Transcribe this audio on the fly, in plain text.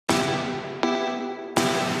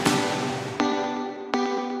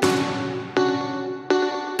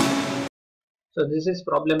So this is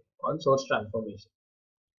problem on source transformation.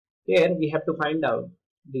 Here we have to find out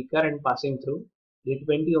the current passing through the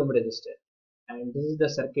 20 ohm resistor, and this is the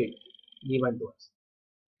circuit given to us.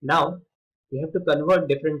 Now we have to convert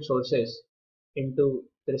different sources into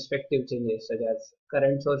the respective changes such as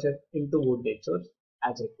current sources into voltage source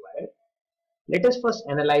as required. Let us first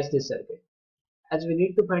analyze this circuit. As we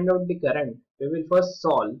need to find out the current, we will first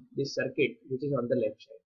solve this circuit which is on the left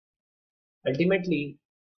side. Ultimately,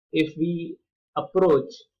 if we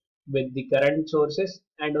approach with the current sources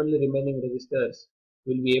and only remaining resistors,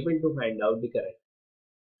 we'll be able to find out the current.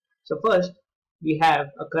 So first, we have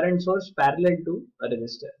a current source parallel to a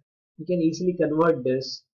resistor. We can easily convert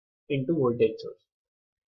this into voltage source.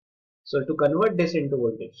 So to convert this into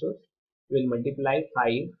voltage source, we'll multiply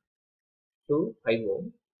 5 to 5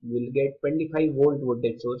 ohm. We'll get 25 volt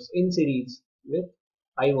voltage source in series with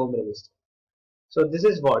 5 ohm resistor. So this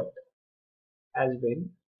is what has been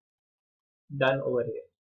done over here.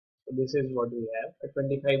 So this is what we have, a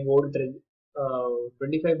 25 volt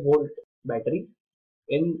battery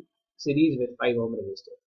in series with 5 ohm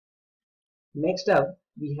resistor. Next up,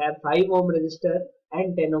 we have 5 ohm resistor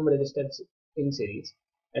and 10 ohm resistors in series,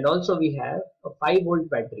 and also we have a 5 volt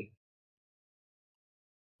battery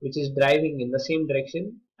which is driving in the same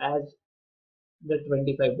direction as the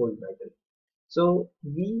 25 volt battery. So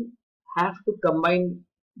we have to combine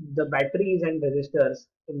the batteries and resistors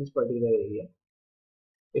in this particular area.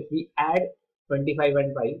 If we add 25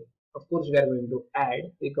 and 5, of course we are going to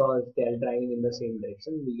add because they are driving in the same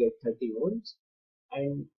direction, we get 30 volts.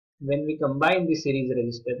 And when we combine the series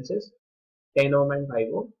resistances 10 ohm and 5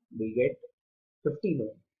 ohm, we get 15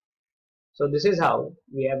 ohm. So this is how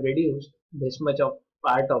we have reduced this much of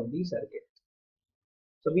part of the circuit.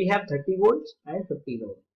 So we have 30 volts and 15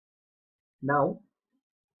 ohm. Now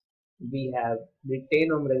we have the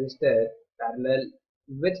 10 ohm resistor parallel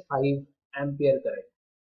with 5 ampere current.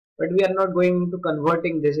 But we are not going to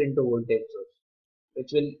converting this into voltage source, which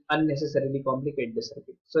will unnecessarily complicate the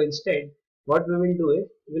circuit. So instead, what we will do is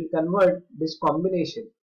we will convert this combination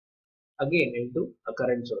again into a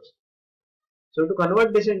current source. So to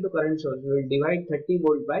convert this into current source, we will divide 30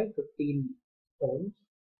 volt by 15 ohms,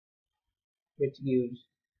 which gives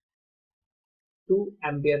 2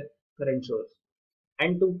 ampere current source.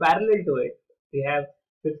 And to parallel to it, we have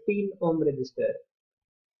 15 ohm resistor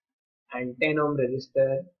and 10 ohm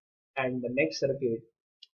resistor, and the next circuit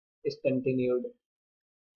is continued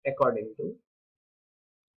according to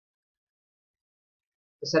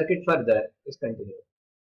the circuit further is continued.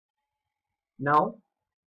 Now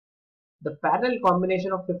the parallel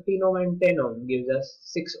combination of 15 ohm and 10 ohm gives us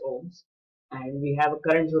 6 ohms, and we have a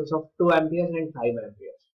current source of 2 amperes and 5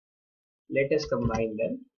 amperes. Let us combine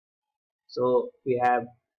them. So we have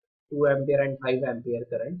 2 ampere and 5 ampere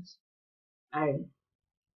currents, and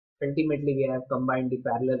ultimately we have combined the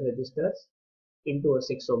parallel resistors into a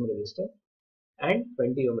 6 ohm resistor and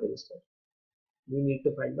 20 ohm resistor. We need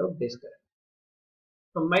to find out this current.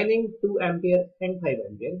 Combining 2 ampere and 5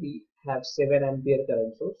 ampere, we have 7 ampere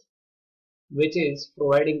current source, which is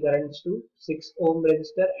providing currents to 6 ohm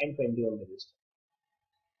resistor and 20 ohm resistor.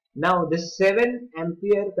 Now this 7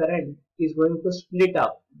 ampere current is going to split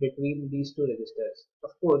up between these two resistors.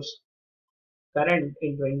 Of course, current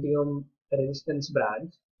in 20 ohm resistance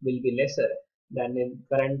branch will be lesser than in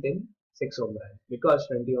current in 6 ohm branch because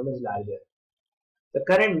 20 ohm is larger. The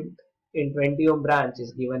current in 20 ohm branch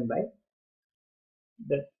is given by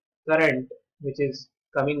the current which is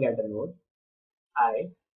coming at a node I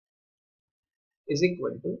is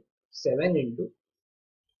equal to 7 into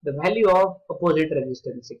the value of opposite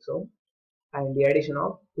resistance 6 ohm and the addition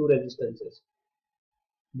of two resistances.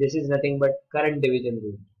 This is nothing but current division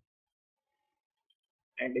rule.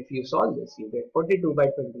 And if you solve this, you get 42 by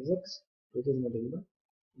 26, which is nothing but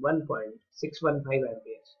 1.615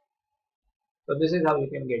 amperes. So this is how you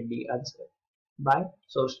can get the answer by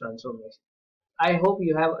source transformation. I hope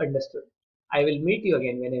you have understood. I will meet you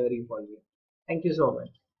again whenever you follow me. Thank you so much.